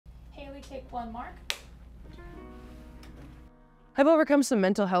we take one mark. I've overcome some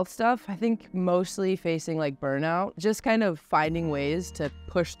mental health stuff. I think mostly facing like burnout, just kind of finding ways to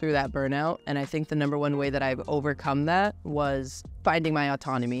push through that burnout. And I think the #1 way that I've overcome that was finding my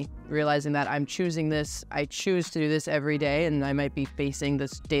autonomy, realizing that I'm choosing this. I choose to do this every day, and I might be facing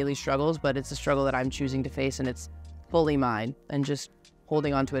this daily struggles, but it's a struggle that I'm choosing to face, and it's fully mine, and just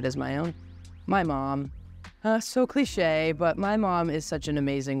holding on to it as my own. My mom, so cliche, but my mom is such an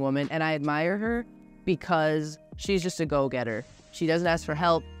amazing woman, and I admire her because she's just a go-getter. She doesn't ask for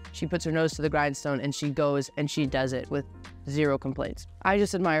help. She puts her nose to the grindstone and she goes and she does it with 0 complaints. I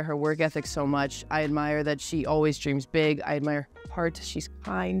just admire her work ethic so much. I admire that she always dreams big. I admire her heart. She's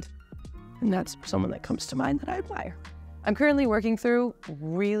kind. And that's someone that comes to mind that I admire. I'm currently working through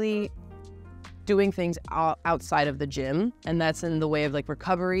really doing things outside of the gym. And that's in the way of like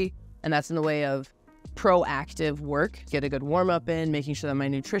recovery. And that's in the way of proactive work. Get a good warm up in, making sure that my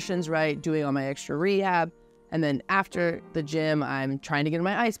nutrition's right, doing all my extra rehab. And then after the gym, I'm trying to get in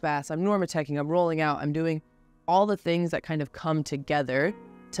my ice baths, I'm normateching, I'm rolling out, I'm doing all the things that kind of come together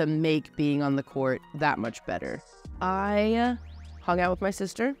to make being on the court that much better. I hung out with my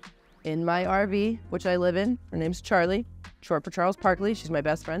sister in my RV, which I live in. Her name's Charlie, short for Charles Parkley. She's my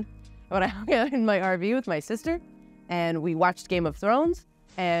best friend. But I hung out in my RV with my sister, and we watched Game of Thrones,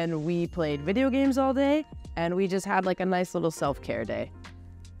 and we played video games all day, and we just had like a nice little self-care day.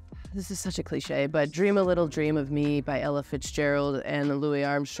 This is such a cliche, but Dream a Little Dream of Me by Ella Fitzgerald and Louis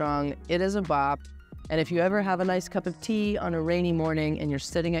Armstrong. It is a bop. And if you ever have a nice cup of tea on a rainy morning and you're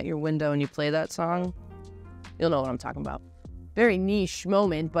sitting at your window and you play that song, you'll know what I'm talking about. Very niche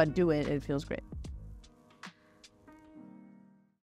moment, but do it. It feels great.